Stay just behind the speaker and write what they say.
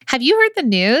Have you heard the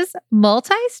news?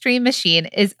 Multi-Stream Machine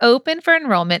is open for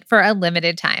enrollment for a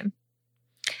limited time.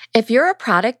 If you're a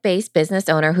product-based business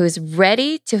owner who's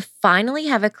ready to finally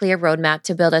have a clear roadmap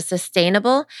to build a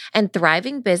sustainable and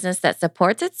thriving business that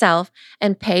supports itself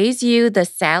and pays you the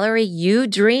salary you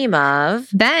dream of,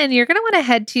 Then you're going to want to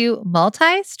head to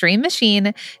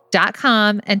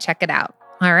multistreammachine.com and check it out.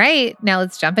 All right, now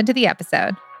let's jump into the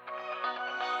episode.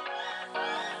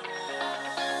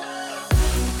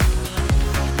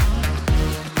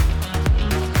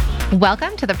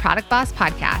 Welcome to the Product Boss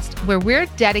Podcast, where we're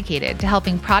dedicated to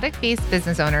helping product-based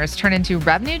business owners turn into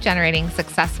revenue-generating,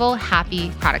 successful, happy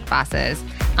product bosses.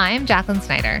 I'm Jacqueline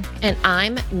Snyder. And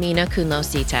I'm Mina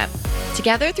Kunlo-Sitep.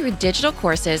 Together through digital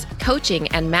courses, coaching,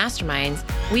 and masterminds,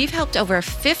 we've helped over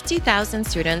 50,000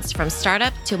 students from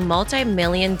startup to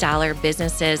multi-million-dollar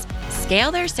businesses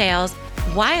scale their sales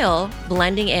while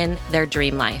blending in their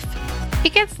dream life.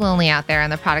 It gets lonely out there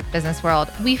in the product business world.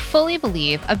 We fully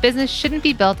believe a business shouldn't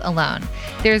be built alone.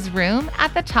 There's room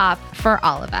at the top for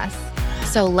all of us.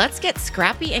 So let's get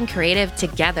scrappy and creative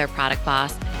together, Product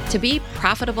Boss, to be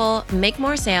profitable, make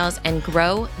more sales, and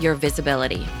grow your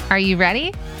visibility. Are you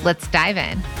ready? Let's dive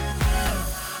in.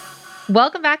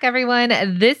 Welcome back, everyone.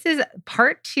 This is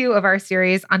part 2 of our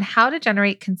series on how to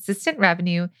generate consistent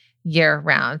revenue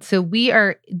year-round. So we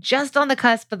are just on the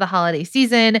cusp of the holiday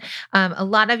season. A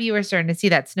lot of you are starting to see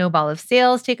that snowball of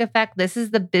sales take effect. This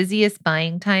is the busiest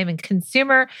buying time in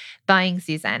consumer buying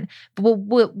season. But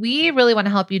what we really want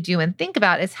to help you do and think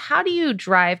about is, how do you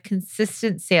drive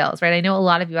consistent sales, right? I know a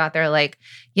lot of you out there are like,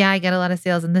 yeah, I get a lot of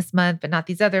sales in this month, but not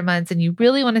these other months. And you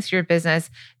really want to see your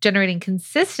business generating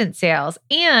consistent sales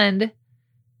and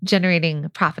generating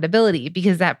profitability,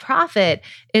 because that profit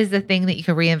is the thing that you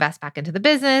can reinvest back into the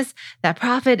business. That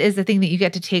profit is the thing that you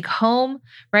get to take home,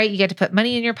 right? You get to put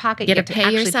money in your pocket. You get to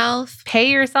pay yourself,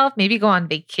 maybe go on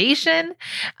vacation.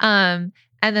 And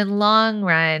then long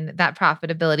run, that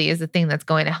profitability is the thing that's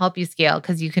going to help you scale,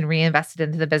 because you can reinvest it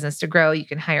into the business to grow. You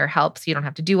can hire help so you don't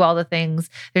have to do all the things.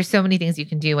 There's so many things you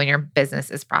can do when your business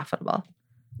is profitable.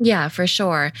 Yeah, for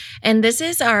sure. And this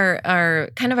is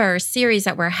our kind of our series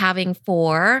that we're having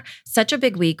for such a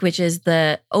big week, which is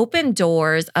the open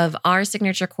doors of our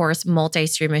signature course,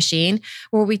 Multi-Stream Machine,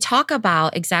 where we talk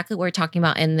about exactly what we're talking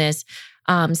about in this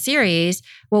series.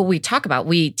 Well, we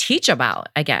teach about,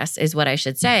 I guess, is what I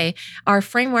should say, our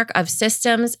framework of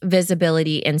systems,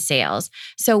 visibility, and sales.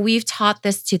 So we've taught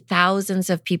this to thousands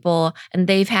of people, and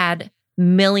they've had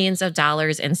millions of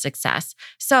dollars in success.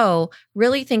 So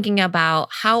really thinking about,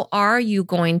 how are you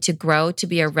going to grow to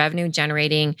be a revenue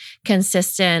generating,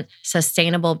 consistent,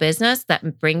 sustainable business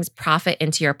that brings profit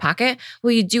into your pocket?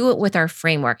 Well, you do it with our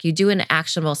framework. You do it in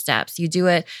actionable steps. You do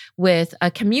it with a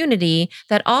community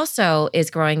that also is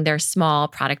growing their small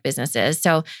product businesses.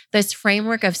 So this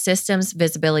framework of systems,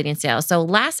 visibility, and sales. So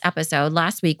last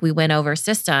week, we went over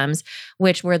systems,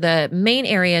 which were the main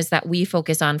areas that we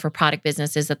focus on for product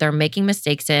businesses that they're making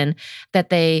mistakes in, that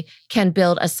they can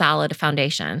build a solid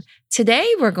foundation. Today,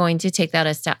 we're going to take that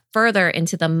a step further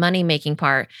into the money-making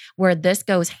part, where this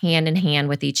goes hand in hand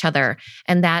with each other,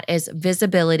 and that is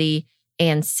visibility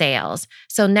and sales.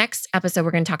 So next episode,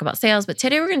 we're going to talk about sales, but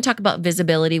today we're going to talk about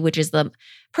visibility, which is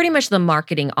pretty much the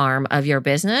marketing arm of your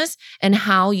business, and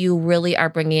how you really are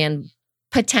bringing in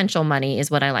potential money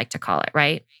is what I like to call it,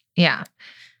 right? Yeah.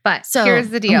 But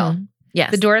here's the deal.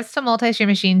 Yes. The doors to Multi-Stream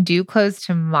Machine do close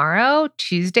tomorrow,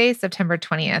 Tuesday, September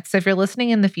 20th. So if you're listening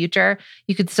in the future,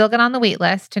 you could still get on the wait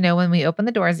list to know when we open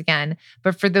the doors again.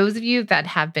 But for those of you that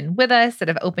have been with us, that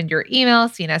have opened your email,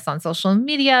 seen us on social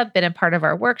media, been a part of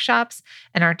our workshops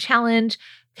and our challenge,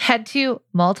 head to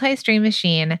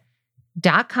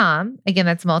multistreammachine.com. Again,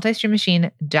 that's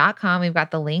multistreammachine.com. We've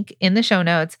got the link in the show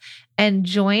notes, and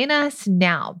join us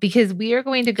now, because we are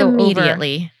going to go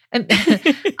immediately.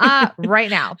 Right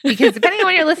now, because depending on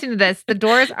when you're listening to this, the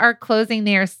doors are closing,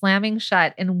 they are slamming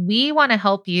shut, and we want to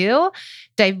help you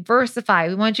diversify.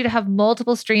 We want you to have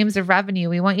multiple streams of revenue.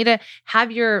 We want you to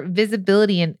have your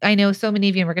visibility. And I know so many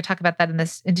of you, and we're going to talk about that in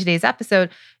today's episode,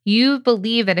 you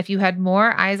believe that if you had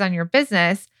more eyes on your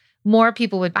business, more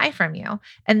people would buy from you.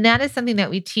 And that is something that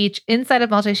we teach inside of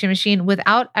Multi-Stream Machine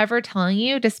without ever telling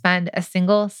you to spend a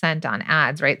single cent on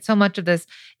ads, right? So much of this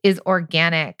is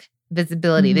organic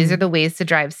visibility. Mm-hmm. These are the ways to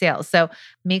drive sales. So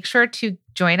make sure to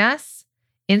join us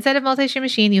inside of Multi-Stream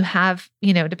Machine. You have,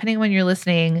 depending on when you're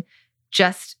listening,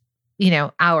 just,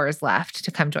 hours left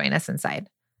to come join us inside.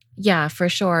 Yeah, for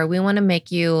sure. We want to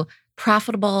make you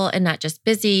profitable and not just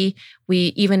busy.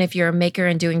 Even if you're a maker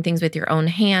and doing things with your own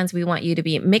hands, we want you to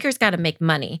be, makers got to make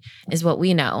money is what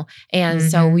we know. And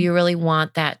so we really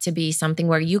want that to be something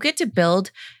where you get to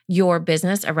build your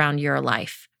business around your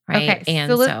life, right? Okay.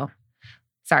 And so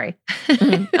sorry.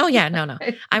 Oh yeah, no.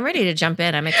 I'm ready to jump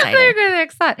in. I'm excited. They're going to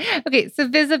next thought. Okay. So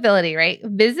visibility, right?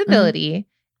 Visibility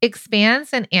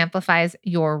expands and amplifies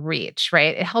your reach,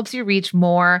 right? It helps you reach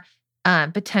more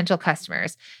potential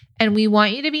customers. And we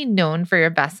want you to be known for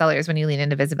your bestsellers when you lean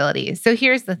into visibility. So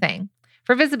here's the thing.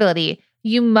 For visibility,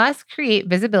 you must create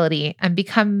visibility and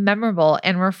become memorable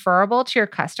and referable to your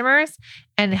customers.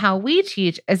 And how we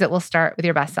teach is it will start with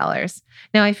your bestsellers.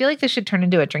 Now, I feel like this should turn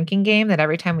into a drinking game that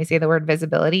every time we say the word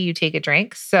visibility, you take a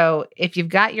drink. So if you've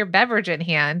got your beverage in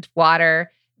hand,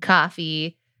 water,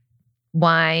 coffee,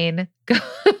 wine,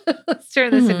 let's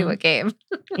turn this into a game.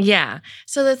 Yeah.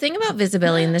 So the thing about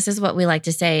visibility, and this is what we like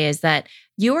to say, is that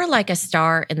you are like a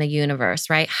star in the universe,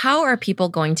 right? How are people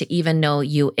going to even know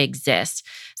you exist?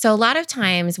 So a lot of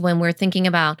times when we're thinking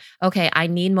about, okay, I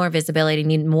need more visibility,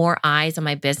 need more eyes on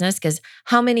my business, because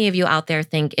how many of you out there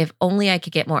think if only I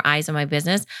could get more eyes on my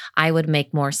business, I would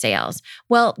make more sales?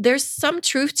 Well, there's some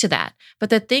truth to that. But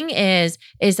the thing is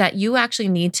that you actually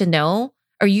need to know,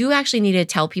 or you actually need to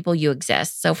tell people you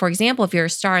exist. So for example, if you're a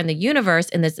star in the universe,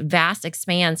 in this vast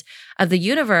expanse of the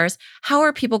universe, how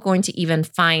are people going to even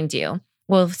find you?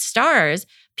 Well, with stars,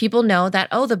 people know that,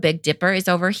 oh, the Big Dipper is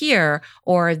over here,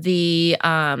 or the,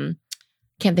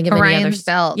 can't think of Orion's any others.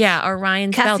 belt. Yeah,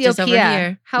 Orion's belt is over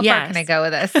here. How far can I go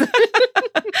with this?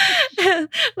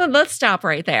 Let's stop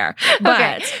right there.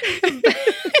 But, but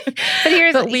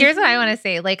here's what I want to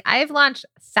say. Like, I've launched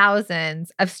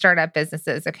thousands of startup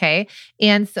businesses. Okay.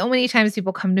 And so many times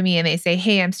people come to me and they say,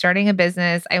 hey, I'm starting a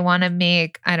business. I want to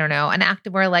make, I don't know, an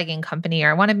activewear legging company, or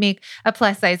I want to make a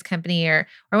plus size company, or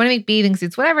I want to make bathing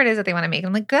suits, whatever it is that they want to make.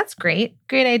 I'm like, that's great.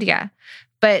 Great idea.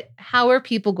 But how are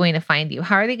people going to find you?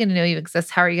 How are they going to know you exist?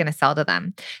 How are you going to sell to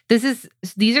them?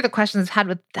 These are the questions I've had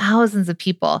with thousands of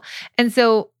people. And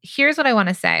so here's what I want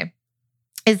to say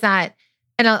is that,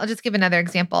 and I'll just give another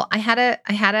example. I had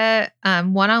a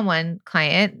one-on-one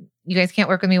client. You guys can't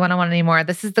work with me one-on-one anymore.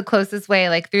 This is the closest way,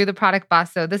 like through the Product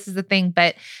Boss. So this is the thing.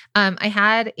 But I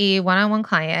had a one-on-one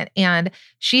client, and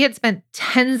she had spent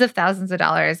tens of thousands of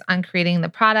dollars on creating the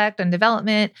product, on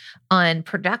development, on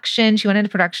production. She went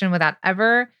into production without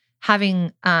ever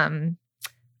having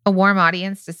a warm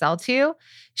audience to sell to.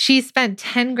 She spent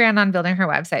 10 grand on building her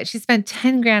website. She spent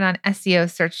 10 grand on SEO,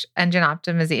 search engine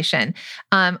optimization,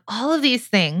 all of these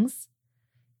things.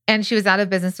 And she was out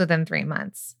of business within 3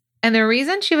 months. And the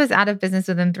reason she was out of business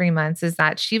within 3 months is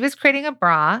that she was creating a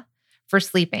bra for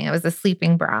sleeping. It was a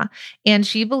sleeping bra. And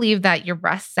she believed that your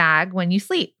breasts sag when you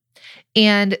sleep.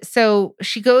 And so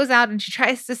she goes out and she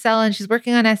tries to sell, and she's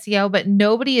working on SEO, but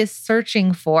nobody is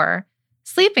searching for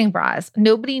sleeping bras.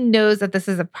 Nobody knows that this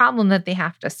is a problem that they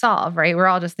have to solve, right? We're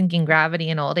all just thinking gravity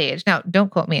and old age. Now, don't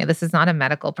quote me. This is not a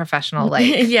medical professional.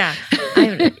 Yeah.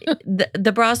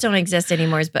 The bras don't exist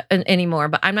anymore,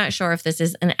 but I'm not sure if this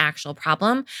is an actual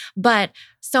problem. But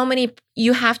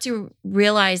you have to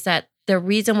realize that the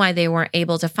reason why they weren't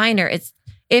able to find her, it's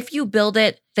if you build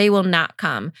it, they will not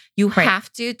come. You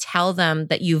have to tell them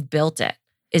that you've built it.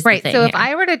 Is right. So if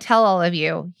I were to tell all of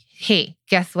you, hey,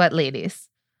 guess what, ladies?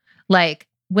 Like,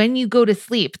 when you go to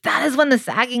sleep, that is when the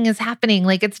sagging is happening.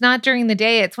 Like, it's not during the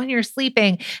day, it's when you're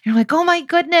sleeping. And you're like, oh my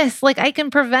goodness, like I can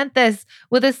prevent this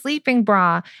with a sleeping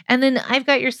bra. And then I've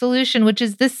got your solution, which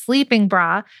is this sleeping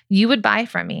bra you would buy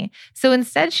from me. So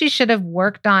instead, she should have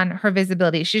worked on her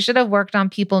visibility. She should have worked on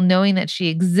people knowing that she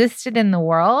existed in the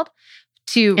world,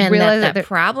 to realize that the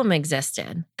problem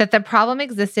existed. That the problem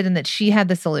existed and that she had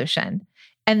the solution.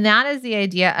 And that is the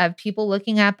idea of people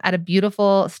looking up at a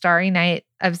beautiful starry night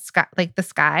of sky, like the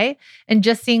sky, and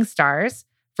just seeing stars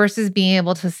versus being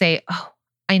able to say, oh,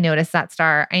 I noticed that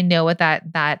star. I know what that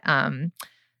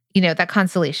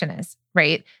constellation is,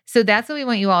 right? So that's what we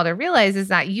want you all to realize, is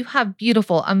that you have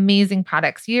beautiful, amazing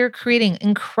products. You're creating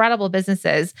incredible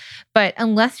businesses, but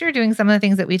unless you're doing some of the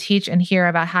things that we teach and hear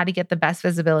about how to get the best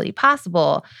visibility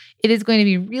possible, it is going to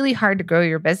be really hard to grow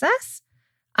your business.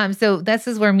 So this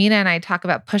is where Mina and I talk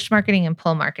about push marketing and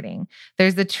pull marketing.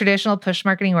 There's the traditional push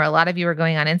marketing where a lot of you are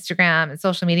going on Instagram and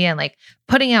social media and like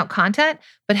putting out content,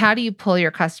 but how do you pull your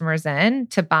customers in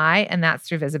to buy? And that's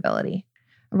through visibility.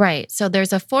 Right. So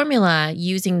there's a formula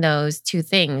using those two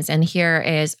things. And here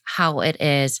is how it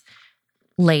is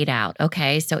laid out.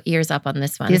 Okay. So ears up on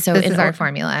this one. This is our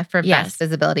formula for best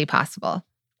visibility possible.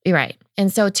 Right.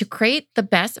 And so to create the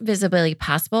best visibility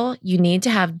possible, you need to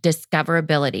have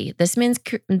discoverability. This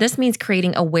means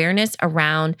creating awareness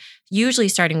around, usually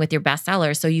starting with your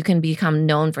bestseller, so you can become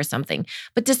known for something.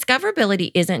 But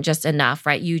discoverability isn't just enough,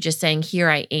 right? You just saying,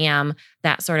 here I am,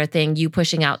 that sort of thing, you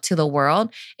pushing out to the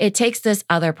world. It takes this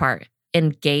other part,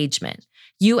 engagement.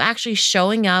 You actually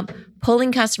showing up,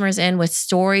 pulling customers in with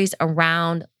stories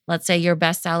around let's say your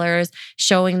bestsellers,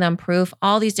 showing them proof,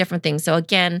 all these different things. So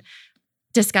again,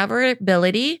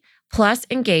 discoverability plus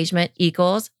engagement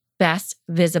equals best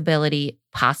visibility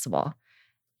possible.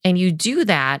 And you do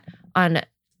that on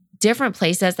different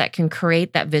places that can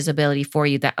create that visibility for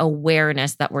you, that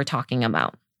awareness that we're talking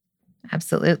about.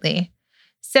 Absolutely.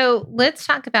 So let's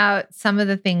talk about some of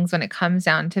the things when it comes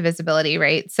down to visibility,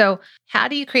 right? So how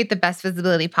do you create the best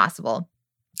visibility possible?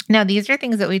 Now, these are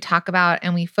things that we talk about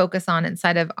and we focus on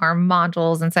inside of our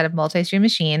modules, inside of Multi-Stream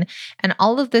Machine. And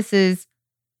all of this is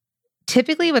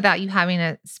typically without you having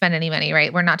to spend any money,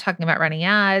 right? We're not talking about running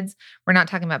ads. We're not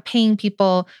talking about paying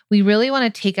people. We really want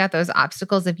to take out those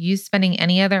obstacles of you spending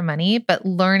any other money, but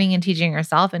learning and teaching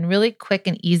yourself in really quick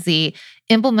and easy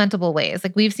implementable ways.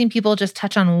 Like we've seen people just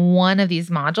touch on one of these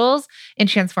modules and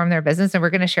transform their business. And we're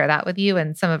going to share that with you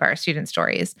in some of our student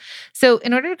stories. So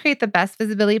in order to create the best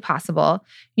visibility possible,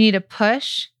 you need to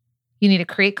push, you need to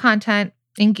create content,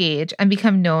 engage, and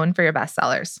become known for your best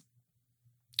sellers.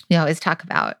 We always talk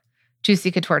about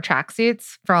Juicy Couture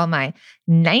tracksuits for all my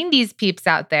 90s peeps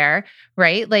out there,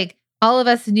 right? Like all of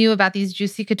us knew about these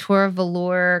Juicy Couture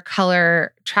velour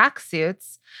color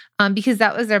tracksuits because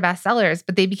that was their best sellers,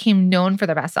 but they became known for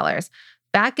their best sellers.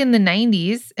 Back in the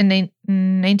 90s, in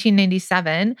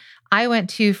 1997, I went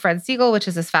to Fred Segal, which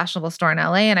is this fashionable store in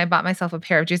LA, and I bought myself a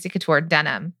pair of Juicy Couture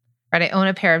denim, right? I own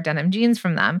a pair of denim jeans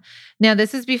from them. Now,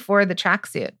 this is before the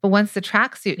tracksuit, but once the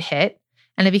tracksuit hit,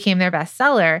 and it became their best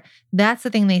seller, that's the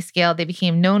thing they scaled. They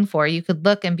became known for. You could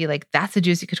look and be like, that's a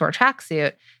Juicy Couture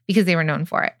tracksuit because they were known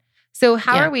for it. So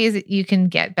how are ways that you can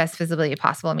get best visibility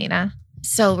possible, Mina?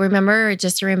 So remember,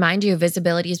 just to remind you,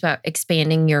 visibility is about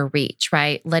expanding your reach,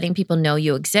 right? Letting people know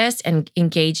you exist and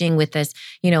engaging with this,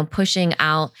 pushing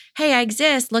out, hey, I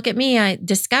exist, look at me,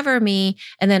 discover me,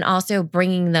 and then also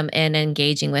bringing them in and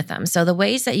engaging with them. So the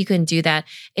ways that you can do that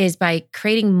is by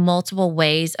creating multiple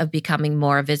ways of becoming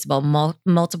more visible,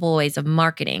 multiple ways of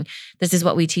marketing. This is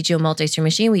what we teach you in Multi-Stream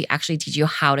Machine. We actually teach you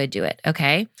how to do it,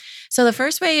 okay? So the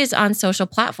first way is on social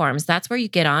platforms. That's where you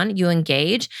get on, you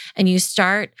engage, and you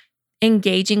start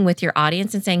engaging with your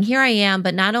audience and saying, here I am,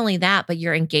 but not only that, but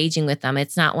you're engaging with them.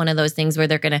 It's not one of those things where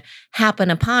they're going to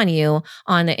happen upon you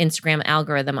on the Instagram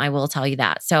algorithm. I will tell you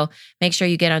that. So make sure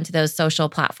you get onto those social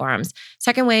platforms.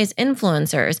 Second way is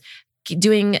influencers.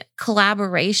 Doing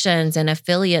collaborations and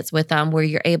affiliates with them where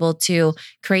you're able to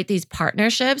create these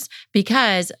partnerships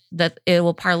because it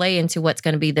will parlay into what's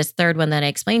going to be this third one that I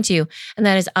explained to you, and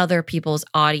that is other people's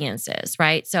audiences,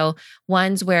 right? So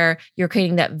ones where you're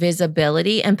creating that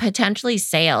visibility and potentially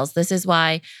sales. This is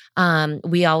why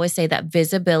we always say that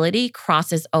visibility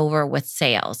crosses over with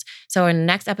sales. So in the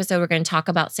next episode, we're going to talk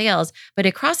about sales, but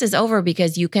it crosses over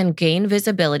because you can gain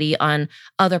visibility on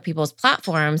other people's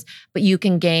platforms, but you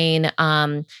can gain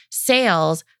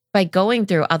sales by going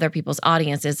through other people's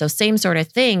audiences. So same sort of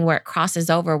thing where it crosses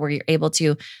over, where you're able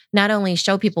to not only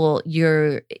show people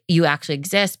you actually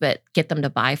exist, but get them to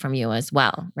buy from you as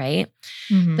well, right?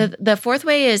 Mm-hmm. The fourth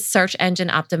way is search engine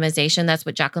optimization. That's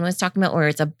what Jacqueline was talking about, where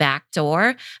it's a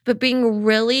backdoor, but being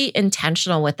really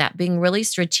intentional with that, being really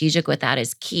strategic with that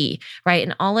is key, right?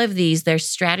 And all of these, there's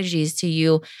strategies to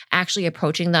you actually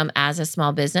approaching them as a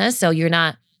small business. So you're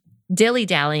not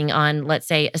dilly-dallying on, let's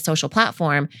say, a social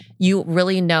platform. You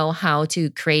really know how to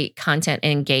create content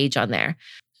and engage on there.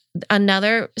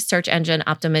 Another search engine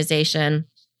optimization,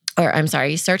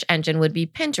 search engine would be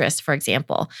Pinterest, for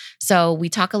example. So we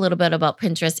talk a little bit about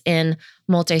Pinterest in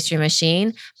Multi-Stream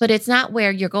Machine, but it's not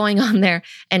where you're going on there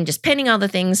and just pinning all the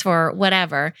things for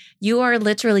whatever. You are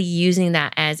literally using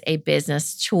that as a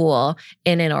business tool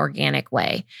in an organic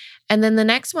way. And then the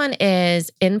next one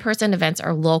is in-person events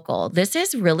or local. This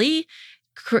is really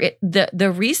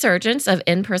the resurgence of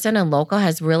in-person and local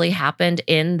has really happened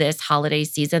in this holiday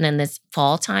season and this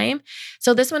fall time.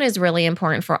 So this one is really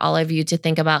important for all of you to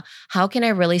think about, how can I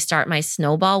really start my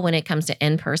snowball when it comes to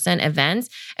in-person events,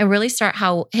 and really start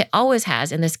how it always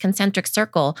has, in this concentric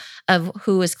circle of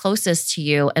who is closest to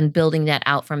you, and building that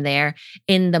out from there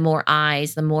in the more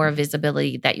eyes, the more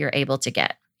visibility that you're able to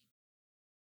get.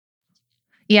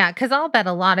 Yeah, because I'll bet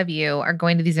a lot of you are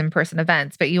going to these in-person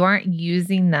events, but you aren't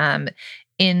using them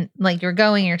in, like, you're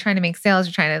going, you're trying to make sales,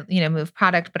 you're trying to, move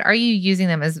product, but are you using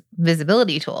them as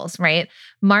visibility tools, right?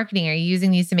 Marketing, are you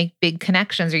using these to make big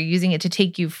connections? Are you using it to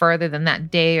take you further than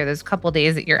that day or those couple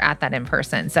days that you're at that in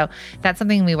person? So that's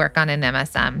something we work on in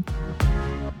MSM.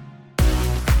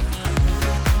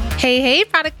 Hey,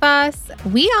 Product Boss.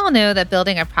 We all know that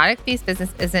building a product-based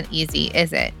business isn't easy,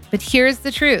 is it? But here's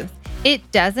the truth.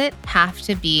 It doesn't have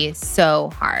to be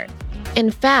so hard. In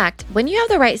fact, when you have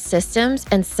the right systems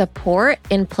and support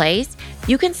in place,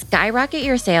 you can skyrocket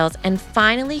your sales and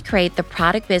finally create the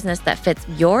product business that fits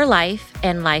your life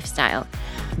and lifestyle.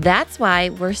 That's why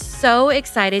we're so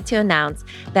excited to announce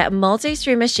that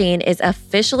Multi-Stream Machine is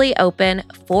officially open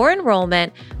for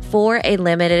enrollment for a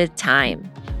limited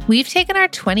time. We've taken our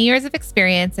 20 years of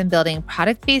experience in building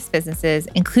product-based businesses,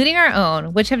 including our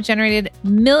own, which have generated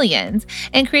millions,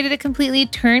 and created a completely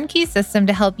turnkey system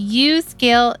to help you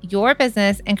scale your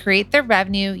business and create the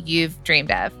revenue you've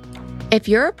dreamed of. If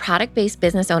you're a product-based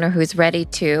business owner who's ready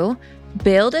to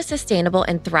build a sustainable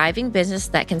and thriving business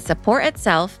that can support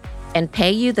itself and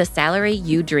pay you the salary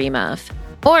you dream of,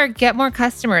 or get more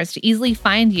customers to easily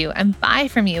find you and buy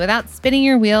from you without spinning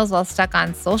your wheels while stuck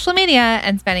on social media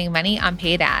and spending money on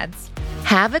paid ads.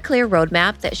 Have a clear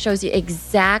roadmap that shows you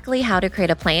exactly how to create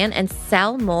a plan and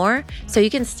sell more so you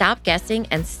can stop guessing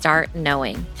and start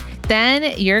knowing.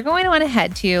 Then you're going to want to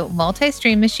head to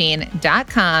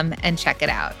multistreammachine.com and check it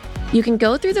out. You can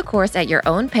go through the course at your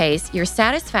own pace. Your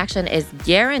satisfaction is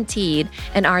guaranteed,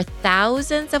 and our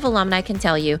thousands of alumni can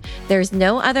tell you there's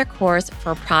no other course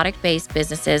for product-based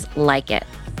businesses like it.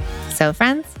 So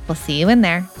friends, we'll see you in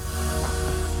there.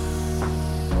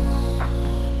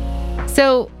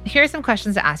 So here are some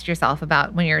questions to ask yourself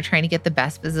about when you're trying to get the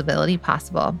best visibility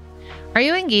possible. Are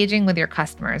you engaging with your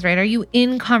customers, right? Are you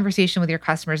in conversation with your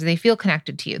customers? Do they feel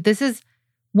connected to you? This is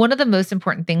one of the most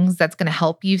important things that's going to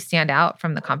help you stand out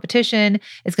from the competition.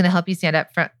 It's going to help you stand up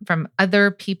from other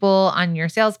people on your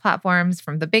sales platforms,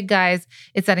 from the big guys.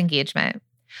 It's that engagement.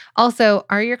 Also,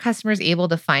 are your customers able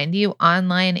to find you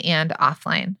online and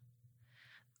offline?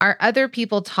 Are other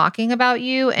people talking about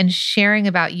you and sharing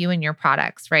about you and your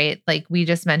products, right? Like we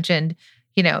just mentioned,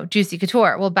 Juicy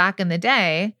Couture. Well, back in the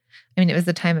day, it was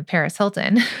the time of Paris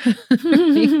Hilton. So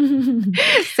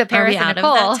Paris and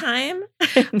Nicole. Of that time?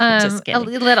 Just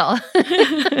kidding. A little.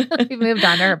 We moved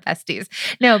on to her besties.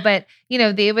 No, but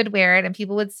they would wear it and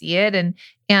people would see it.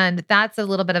 And that's a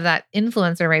little bit of that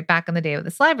influencer right back in the day with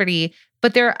the celebrity.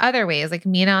 But there are other ways, like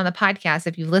Mina on the podcast,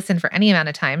 if you've listened for any amount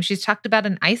of time, she's talked about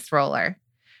an ice roller.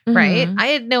 Right? I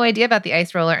had no idea about the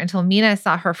ice roller until Mina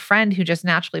saw her friend who just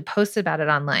naturally posted about it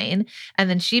online. And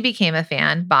then she became a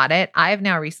fan, bought it. I've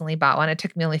now recently bought one. It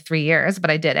took me only 3 years, but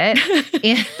I did it.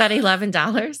 And that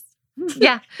 $11?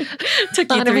 Yeah.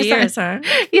 Took you 3 years, huh?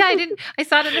 Yeah, I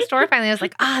saw it in the store finally. I was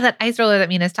like, that ice roller that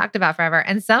Mina's talked about forever.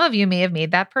 And some of you may have made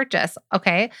that purchase.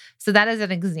 Okay. So that is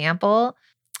an example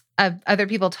of other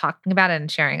people talking about it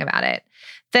and sharing about it.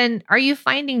 Then are you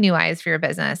finding new eyes for your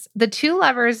business? The two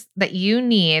levers that you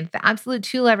need, the absolute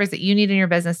two levers that you need in your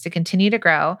business to continue to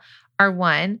grow are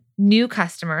one, new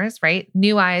customers, right?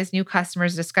 New eyes, new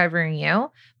customers discovering you,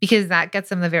 because that gets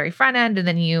them the very front end. And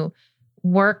then you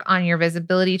work on your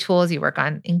visibility tools, you work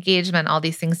on engagement, all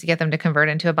these things to get them to convert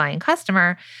into a buying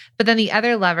customer. But then the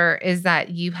other lever is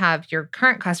that you have your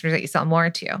current customers that you sell more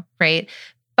to, right?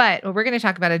 But what we're going to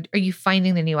talk about are you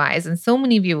finding the new eyes? And so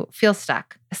many of you feel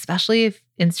stuck, especially if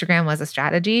Instagram was a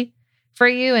strategy for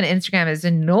you and Instagram is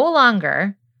no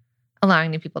longer allowing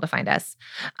new people to find us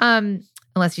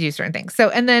unless you do certain things. So,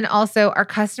 and then also are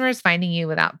customers finding you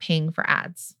without paying for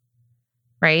ads,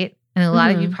 right? And a lot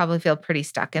of you probably feel pretty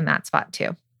stuck in that spot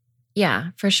too.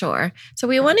 Yeah, for sure. So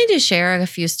we wanted to share a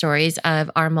few stories of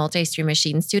our Multi-Stream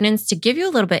Machine students to give you a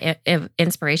little bit of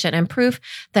inspiration and proof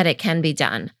that it can be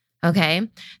done. Okay.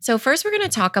 So first we're going to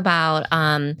talk about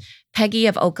Peggy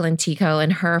of Oakland Tico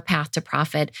and her path to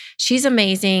profit. She's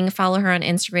amazing. Follow her on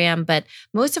Instagram. But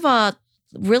most of all,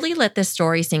 really let this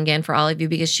story sink in for all of you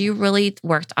because she really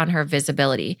worked on her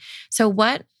visibility. So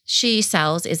what she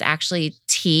sells is actually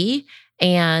tea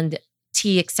and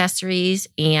tea accessories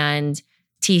and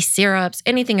tea syrups,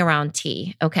 anything around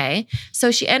tea. Okay. So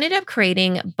she ended up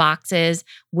creating boxes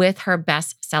with her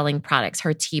best selling products,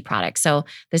 her tea products. So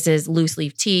this is loose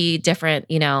leaf tea, different,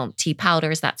 tea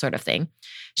powders, that sort of thing.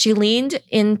 She leaned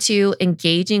into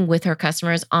engaging with her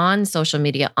customers on social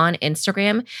media, on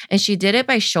Instagram, and she did it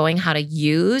by showing how to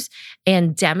use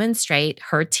and demonstrate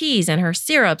her teas and her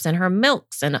syrups and her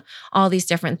milks and all these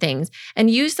different things, and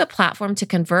use the platform to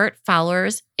convert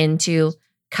followers into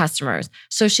customers.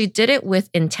 So she did it with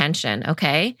intention,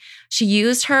 okay? She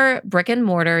used her brick and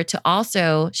mortar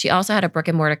she also had a brick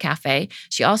and mortar cafe.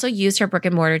 She also used her brick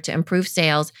and mortar to improve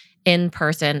sales in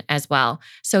person as well.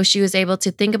 So she was able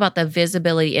to think about the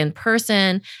visibility in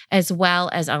person as well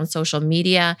as on social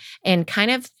media and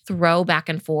kind of throw back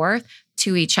and forth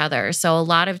to each other. So a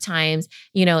lot of times,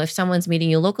 if someone's meeting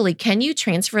you locally, can you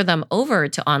transfer them over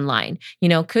to online?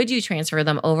 Could you transfer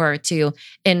them over to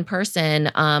in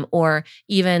person, or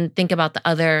even think about the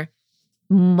other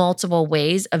multiple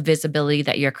ways of visibility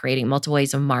that you're creating, multiple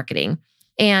ways of marketing?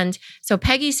 And so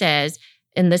Peggy says,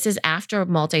 and this is after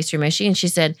Multi-Stream Machine, she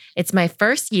said, it's my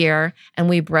first year and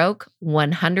we broke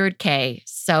 100K.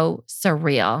 So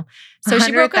surreal. So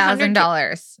she broke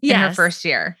 $100,000 in her first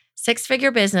year.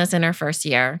 6-figure business in her first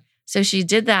year. So she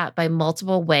did that by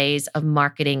multiple ways of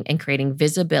marketing and creating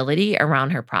visibility around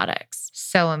her products.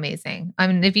 So amazing. I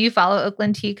mean, if you follow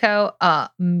Oakland Tea Co.,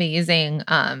 amazing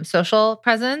social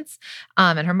presence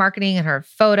and her marketing and her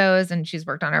photos, and she's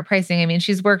worked on her pricing. I mean,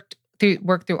 she's worked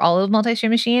through all of Multi-Stream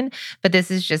Machine, but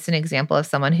this is just an example of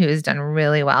someone who has done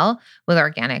really well with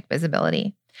organic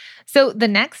visibility. So the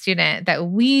next student that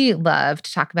we love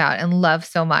to talk about and love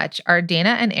so much are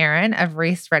Dana and Aaron of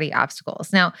Race Ready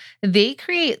Obstacles. Now, they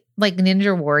create like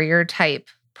Ninja Warrior type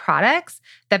products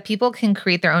that people can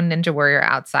create their own Ninja Warrior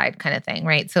outside kind of thing,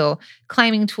 right? So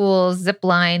climbing tools, zip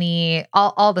lining,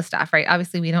 all the stuff, right?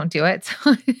 Obviously, we don't do it.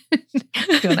 So,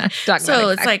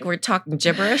 it's like we're talking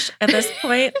gibberish at this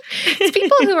point. It's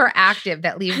people who are active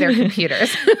that leave their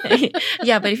computers.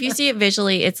 Yeah, but if you see it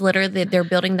visually, it's literally they're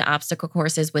building the obstacle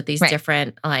courses with these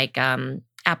different like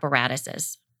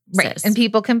apparatuses. Right. And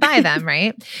people can buy them,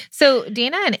 right? So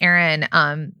Dana and Aaron,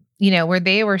 where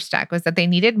they were stuck was that they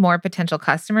needed more potential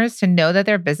customers to know that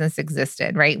their business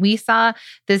existed, right? We saw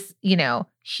this,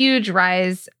 huge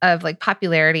rise of like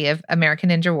popularity of American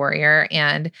Ninja Warrior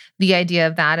and the idea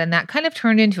of that. And that kind of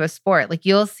turned into a sport. Like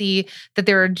you'll see that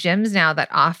there are gyms now that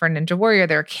offer Ninja Warrior.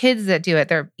 There are kids that do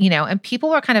it. And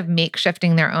people were kind of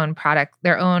makeshifting their own product,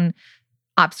 their own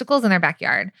obstacles in their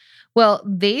backyard. Well,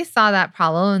 they saw that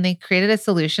problem and they created a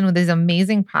solution with these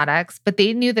amazing products, but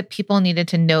they knew that people needed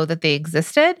to know that they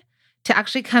existed to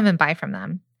actually come and buy from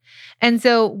them. And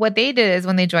so what they did is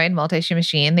when they joined Multi-Stream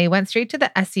Machine, they went straight to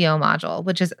the SEO module,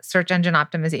 which is search engine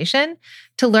optimization,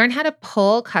 to learn how to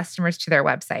pull customers to their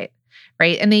website,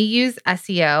 right? And they use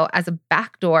SEO as a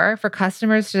backdoor for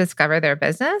customers to discover their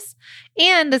business.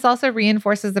 And this also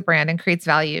reinforces the brand and creates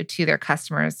value to their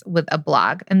customers with a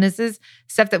blog. And this is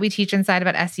stuff that we teach inside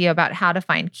about SEO, about how to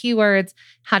find keywords,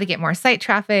 how to get more site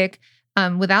traffic,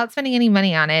 without spending any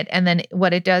money on it. And then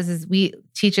what it does is we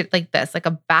teach it like this, like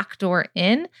a backdoor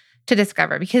in to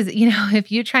discover. Because,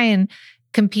 if you try and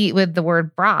compete with the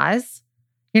word bras,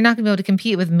 you're not going to be able to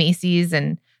compete with Macy's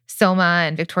and Soma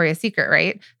and Victoria's Secret,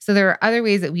 right? So there are other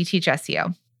ways that we teach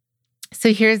SEO.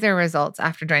 So here's their results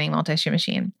after joining Multi-Stream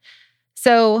Machine.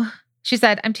 So she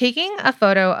said, I'm taking a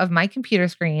photo of my computer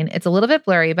screen. It's a little bit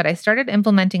blurry, but I started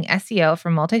implementing SEO for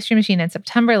Multi-Stream Machine in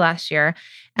September last year,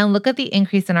 and look at the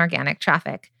increase in organic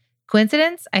traffic.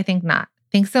 Coincidence? I think not.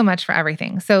 Thanks so much for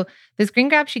everything. So the screen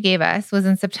grab she gave us was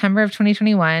in September of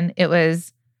 2021. It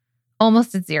was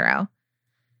almost at zero.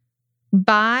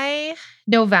 By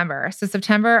November, so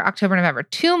September, October, November,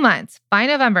 2 months, by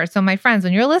November. So my friends,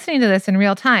 when you're listening to this in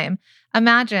real time,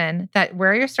 imagine that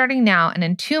where you're starting now, and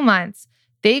in 2 months,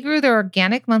 they grew their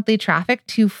organic monthly traffic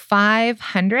to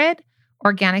 500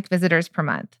 organic visitors per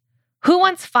month. Who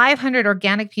wants 500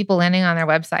 organic people landing on their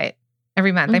website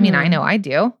every month? Mm-hmm. I mean, I know I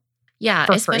do. Yeah,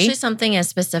 especially something as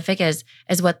specific as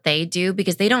what they do,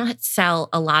 because they don't sell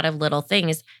a lot of little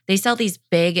things. They sell these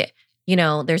big,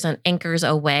 there's an Anchors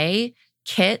Away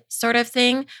kit sort of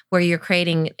thing where you're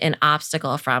creating an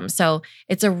obstacle from. So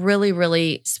it's a really,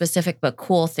 really specific but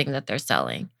cool thing that they're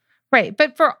selling. Right.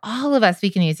 But for all of us, we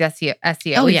can use SEO.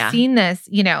 Oh, We've seen this,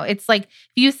 it's like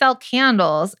if you sell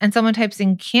candles and someone types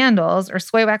in candles or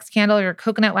soy wax candle or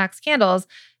coconut wax candles,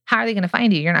 how are they going to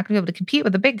find you? You're not going to be able to compete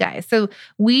with the big guys. So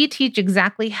we teach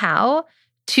exactly how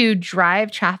to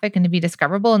drive traffic and to be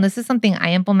discoverable. And this is something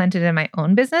I implemented in my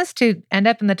own business to end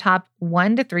up in the top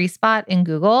 1 to 3 spot in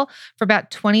Google for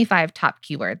about 25 top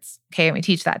keywords. Okay, and we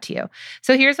teach that to you.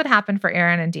 So here's what happened for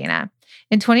Aaron and Dana.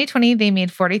 In 2020, they made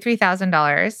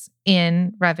 $43,000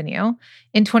 in revenue.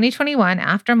 In 2021,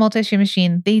 after Multi-Stream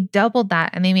Machine, they doubled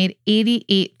that and they made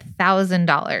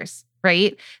 $88,000.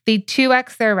 Right? They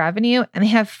 2x their revenue and they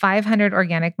have 500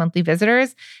 organic monthly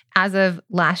visitors as of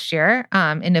last year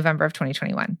in November of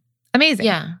 2021. Amazing.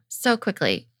 Yeah. So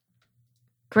quickly.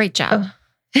 Great job.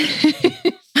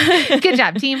 Good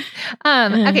job, team.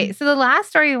 Okay. So the last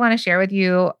story I want to share with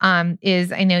you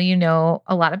is, I know you know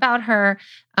a lot about her.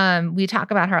 We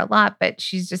talk about her a lot, but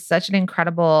she's just such an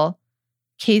incredible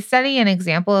case study and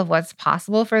example of what's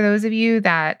possible for those of you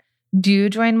that do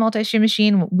join Multi-Stream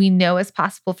Machine. We know is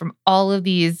possible from all of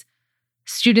these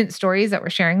student stories that we're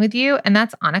sharing with you. And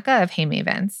that's Annika of Hey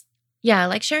Mavens. Yeah, I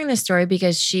like sharing this story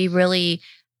because she really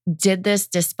did this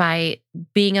despite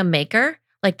being a maker.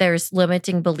 Like there's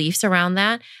limiting beliefs around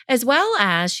that, as well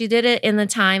as she did it in the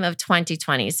time of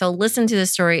 2020. So listen to the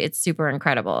story. It's super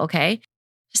incredible. Okay.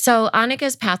 So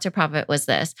Annika's path to profit was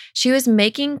this. She was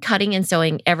making, cutting, and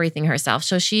sewing everything herself.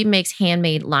 So she makes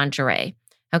handmade lingerie.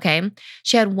 Okay.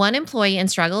 She had one employee and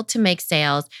struggled to make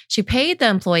sales. She paid the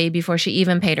employee before she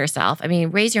even paid herself. I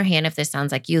mean, raise your hand if this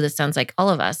sounds like you. This sounds like all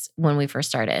of us when we first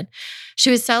started. She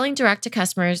was selling direct to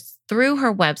customers through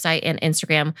her website and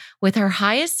Instagram with her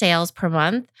highest sales per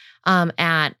month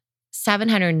at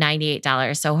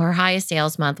 $798. So her highest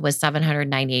sales month was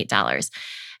 $798.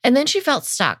 And then she felt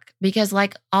stuck because,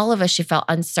 like all of us, she felt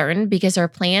uncertain because her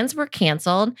plans were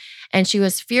canceled and she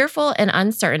was fearful and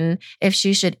uncertain if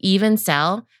she should even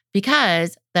sell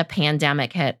because the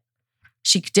pandemic hit.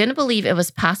 She didn't believe it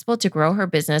was possible to grow her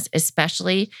business,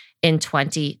 especially in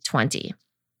 2020.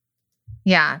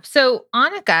 Yeah. So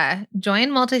Annika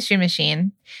joined Multi-Stream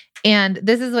Machine, and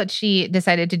this is what she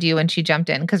decided to do when she jumped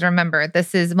in. Because remember,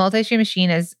 this is Multi-Stream Machine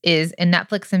is in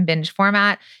Netflix and binge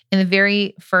format. In the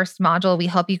very first module, we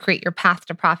help you create your path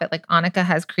to profit, like Annika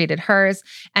has created hers.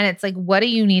 And it's like, what do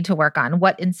you need to work on?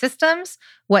 What in systems,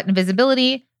 what in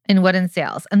visibility, and what in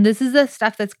sales? And this is the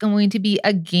stuff that's going to be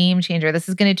a game changer. This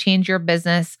is going to change your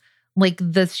business, like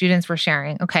the students were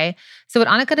sharing. Okay. So what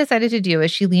Annika decided to do is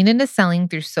she leaned into selling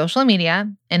through social media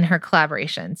and her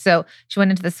collaboration. So she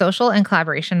went into the social and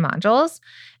collaboration modules,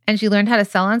 and she learned how to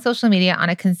sell on social media on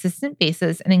a consistent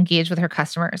basis and engage with her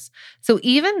customers. So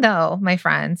even though, my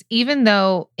friends, even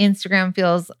though Instagram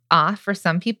feels off for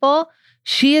some people,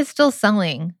 she is still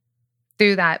selling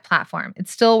through that platform.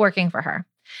 It's still working for her.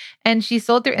 And she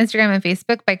sold through Instagram and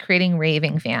Facebook by creating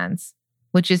raving fans,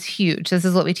 which is huge. This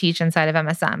is what we teach inside of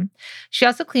MSM. She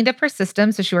also cleaned up her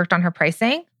system. So she worked on her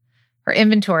pricing, her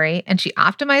inventory, and she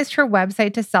optimized her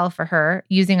website to sell for her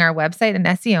using our website and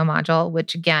SEO module,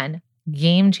 which again,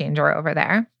 game changer over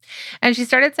there. And she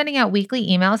started sending out weekly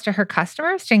emails to her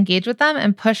customers to engage with them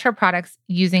and push her products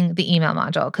using the email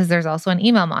module, because there's also an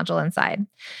email module inside.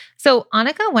 So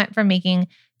Annika went from making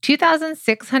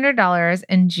 $2,600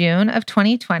 in June of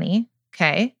 2020,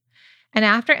 okay? And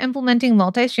after implementing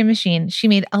Multi-Stream Machine, she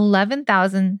made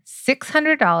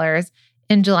 $11,600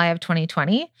 in July of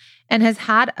 2020 and has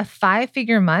had a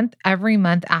 5-figure month every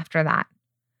month after that.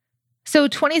 So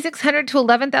 $2,600 to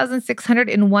 $11,600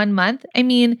 in 1 month. I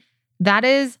mean, that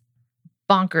is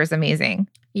bonkers amazing.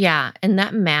 Yeah. And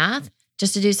that math,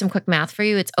 just to do some quick math for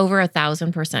you, it's over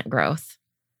 1,000% growth.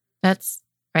 That's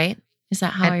right. Is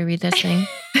that how I read this thing?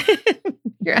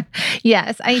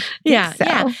 Yes, I think so.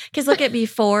 Yeah. Because look at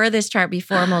before this chart,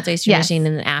 before Multi-Stream Machine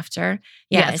and then after.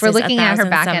 Yeah, yes, we're looking at her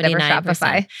back end of her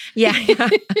Shopify. Yeah.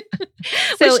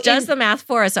 So which does the math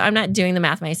for us. So I'm not doing the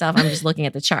math myself. I'm just looking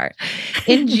at the chart.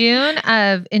 In June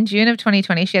of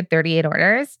 2020, she had 38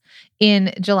 orders.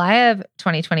 In July of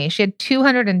 2020, she had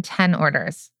 210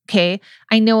 orders. Okay.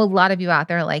 I know a lot of you out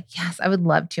there are like, yes, I would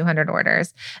love 200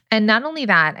 orders. And not only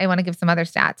that, I want to give some other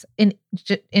stats. In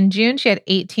June, she had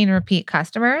 18 repeat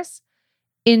customers.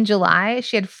 In July,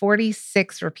 she had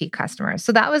 46 repeat customers.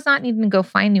 So that was not needing to go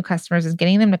find new customers, is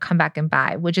getting them to come back and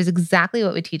buy, which is exactly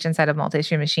what we teach inside of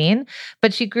Multi-Stream Machine.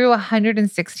 But she grew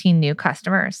 116 new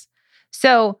customers.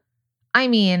 So, I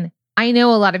mean, I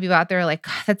know a lot of you out there are like,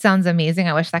 that sounds amazing.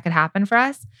 I wish that could happen for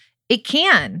us. It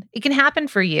can happen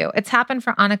for you. It's happened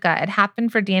for Annika. It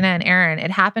happened for Dana and Aaron.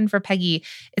 It happened for Peggy.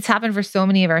 It's happened for so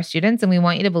many of our students. And we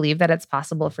want you to believe that it's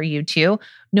possible for you too,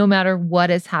 no matter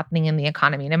what is happening in the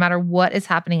economy, no matter what is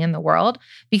happening in the world,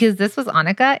 because this was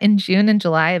Annika in June and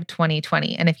July of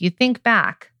 2020. And if you think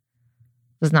back,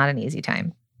 it was not an easy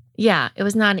time. Yeah, it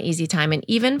was not an easy time. And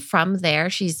even from there,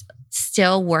 she's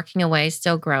still working away,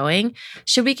 still growing.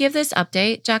 Should we give this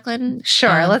update, Jacqueline?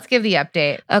 Sure. Let's give the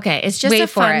update. Okay. It's just a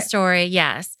fun story.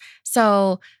 Yes.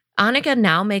 So Annika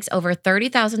now makes over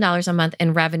 $30,000 a month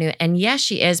in revenue. And yes,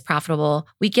 she is profitable.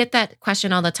 We get that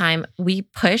question all the time. We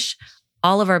push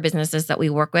all of our businesses that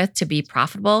we work with to be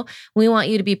profitable. We want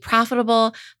you to be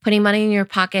profitable, putting money in your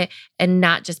pocket and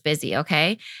not just busy,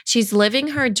 okay? She's living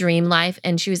her dream life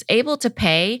and she was able to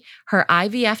pay her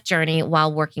IVF journey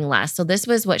while working less. So this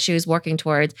was what she was working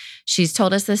towards. She's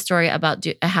told us this story about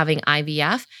having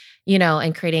IVF,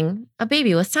 and creating a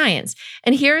baby with science.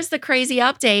 And here's the crazy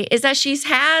update is that she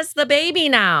has the baby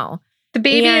now. The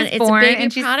baby is born.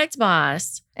 It's a baby product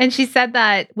boss. And she said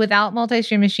that without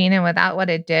Multi-Stream Machine and without what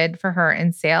it did for her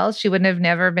in sales, she wouldn't have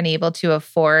never been able to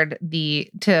afford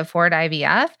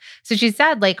IVF. So she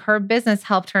said like her business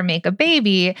helped her make a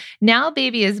baby. Now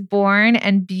baby is born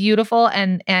and beautiful.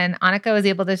 And Annika was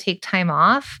able to take time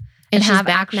off. And she's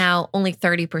back now only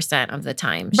 30% of the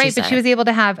time. Right. But she was able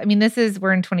to have,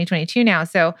 we're in 2022 now.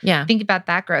 So think about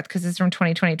that growth because it's from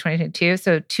 2020, 2022.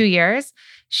 So 2 years,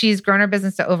 she's grown her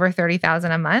business to over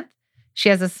 30,000 a month. She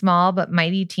has a small but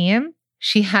mighty team.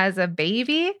 She has a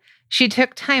baby. She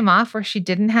took time off where she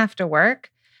didn't have to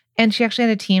work. And she actually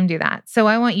had a team do that. So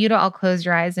I want you to all close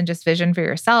your eyes and just vision for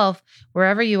yourself,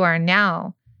 wherever you are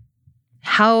now,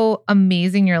 how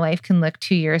amazing your life can look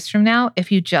 2 years from now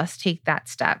if you just take that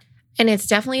step. And it's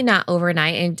definitely not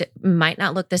overnight and might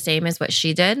not look the same as what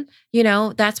she did. You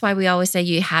know, that's why we always say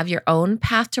you have your own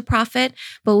path to profit,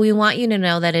 but we want you to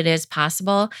know that it is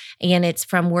possible. And it's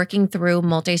from working through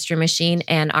Multi-Stream Machine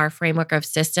and our framework of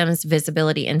systems,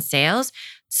 visibility, and sales.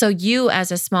 So you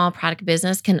as a small product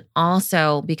business can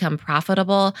also become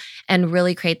profitable and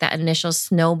really create that initial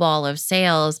snowball of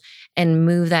sales and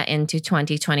move that into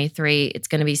 2023. It's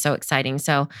going to be so exciting.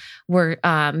 So we're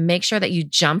make sure that you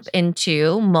jump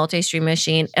into Multi-Stream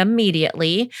Machine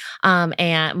immediately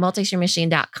at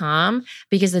multistreammachine.com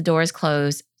because the doors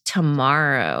close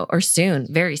tomorrow or soon,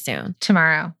 very soon.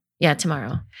 Tomorrow. Yeah,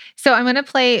 tomorrow. So I'm going to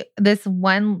play this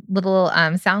one little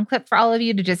sound clip for all of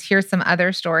you to just hear some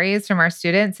other stories from our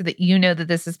students so that you know that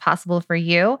this is possible for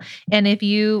you. And if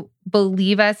you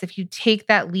believe us, if you take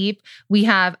that leap, we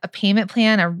have a payment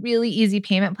plan, a really easy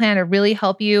payment plan to really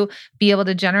help you be able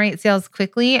to generate sales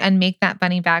quickly and make that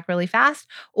money back really fast.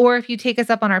 Or if you take us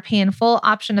up on our pay in full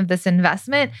option of this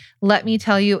investment, let me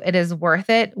tell you, it is worth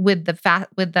it with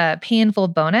the pay in full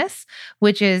bonus,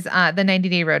 which is the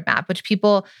 90-day roadmap, which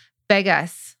people beg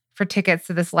us for tickets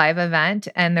to this live event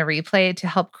and the replay to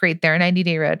help create their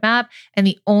 90-day roadmap. And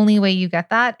the only way you get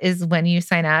that is when you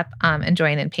sign up and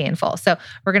join in pay in full. So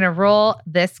we're going to roll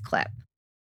this clip.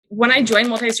 When I joined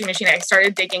Multi-Stream Machine, I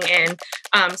started digging in.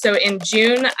 So in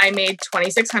June, I made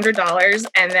 $2,600.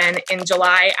 And then in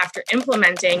July, after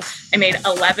implementing, I made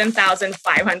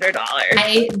 $11,500.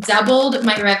 I doubled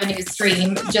my revenue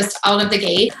stream just out of the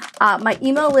gate. My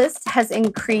email list has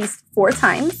increased 4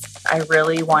 times. I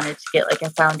really wanted to get like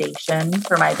a foundation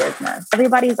for my business.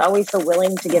 Everybody's always so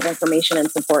willing to give information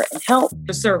and support and help.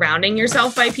 Surrounding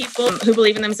yourself by people who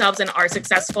believe in themselves and are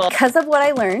successful. Because of what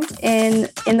I learned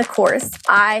in the course,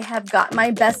 I have got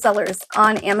my bestsellers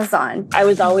on Amazon. I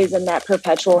was always in that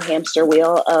perpetual hamster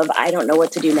wheel of I don't know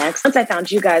what to do next. Once I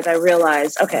found you guys, I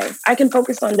realized, okay, I can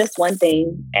focus on this one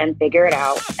thing and figure it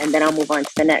out, and then I'll move on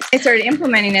to the next. I started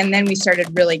implementing and then we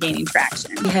started really gaining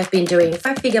traction. We have been doing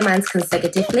 5-figure months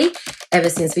consecutively ever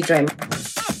since we joined.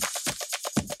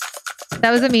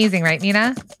 That was amazing, right,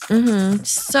 Mina? Mm-hmm.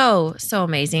 So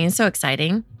amazing. So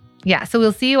exciting. Yeah. So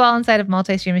we'll see you all inside of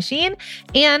Multi-Stream Machine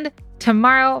and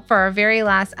tomorrow for our very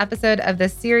last episode of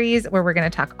this series where we're going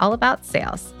to talk all about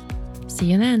sales. See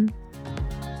you then.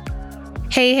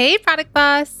 Hey, Product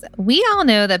Boss. We all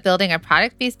know that building a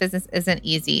product-based business isn't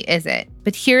easy, is it?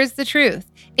 But here's the truth.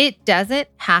 It doesn't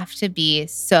have to be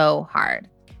so hard.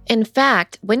 In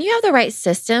fact, when you have the right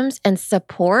systems and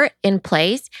support in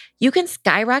place, you can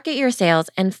skyrocket your sales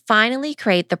and finally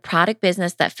create the product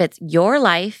business that fits your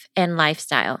life and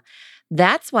lifestyle.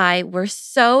 That's why we're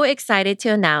so excited to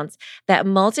announce that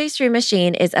Multi-Stream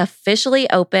Machine is officially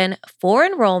open for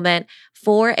enrollment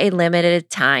for a limited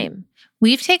time.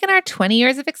 We've taken our 20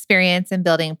 years of experience in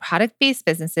building product-based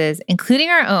businesses, including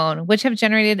our own, which have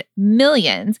generated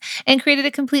millions, and created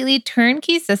a completely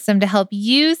turnkey system to help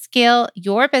you scale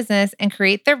your business and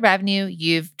create the revenue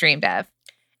you've dreamed of.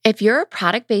 If you're a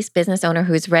product-based business owner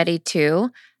who's ready to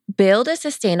build a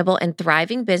sustainable and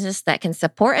thriving business that can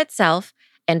support itself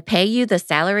and pay you the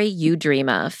salary you dream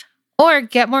of, or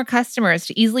get more customers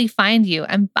to easily find you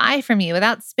and buy from you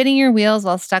without spinning your wheels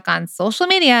while stuck on social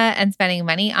media and spending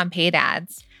money on paid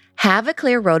ads. Have a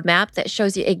clear roadmap that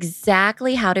shows you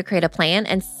exactly how to create a plan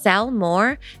and sell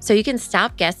more so you can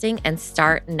stop guessing and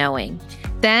start knowing.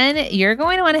 Then you're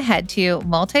going to want to head to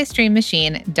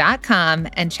multistreammachine.com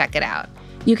and check it out.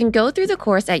 You can go through the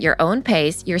course at your own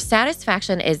pace. Your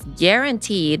satisfaction is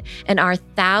guaranteed, and our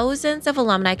thousands of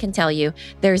alumni can tell you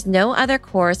there's no other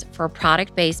course for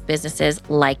product-based businesses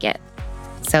like it.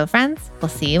 So friends, we'll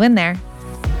see you in there.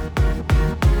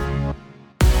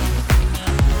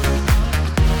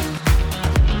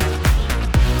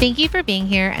 Thank you for being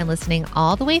here and listening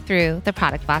all the way through the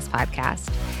Product Boss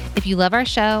podcast. If you love our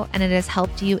show and it has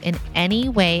helped you in any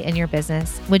way in your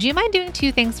business, would you mind doing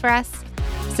 2 things for us?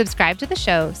 Subscribe to the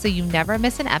show so you never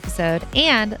miss an episode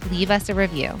and leave us a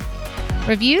review.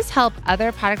 Reviews help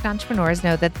other product entrepreneurs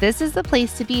know that this is the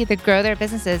place to be to grow their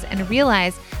businesses and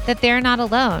realize that they're not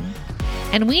alone.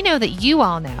 And we know that you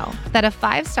all know that a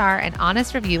 5-star and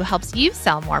honest review helps you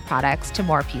sell more products to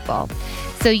more people.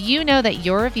 So you know that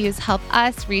your reviews help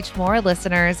us reach more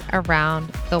listeners around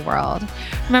the world.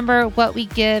 Remember, what we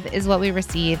give is what we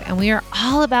receive, and we are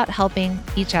all about helping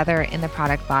each other in the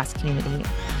Product Boss community.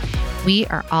 We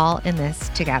are all in this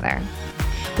together.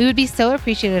 We would be so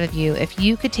appreciative of you if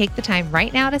you could take the time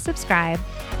right now to subscribe,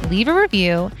 leave a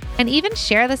review, and even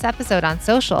share this episode on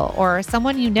social or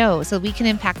someone you know so we can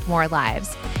impact more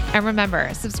lives. And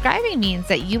remember, subscribing means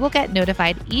that you will get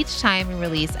notified each time we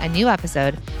release a new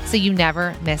episode so you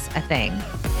never miss a thing.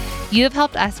 You have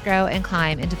helped us grow and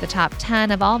climb into the top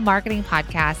 10 of all marketing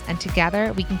podcasts, and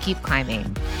together we can keep climbing.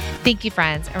 Thank you,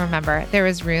 friends. And remember, there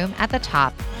is room at the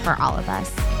top for all of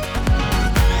us.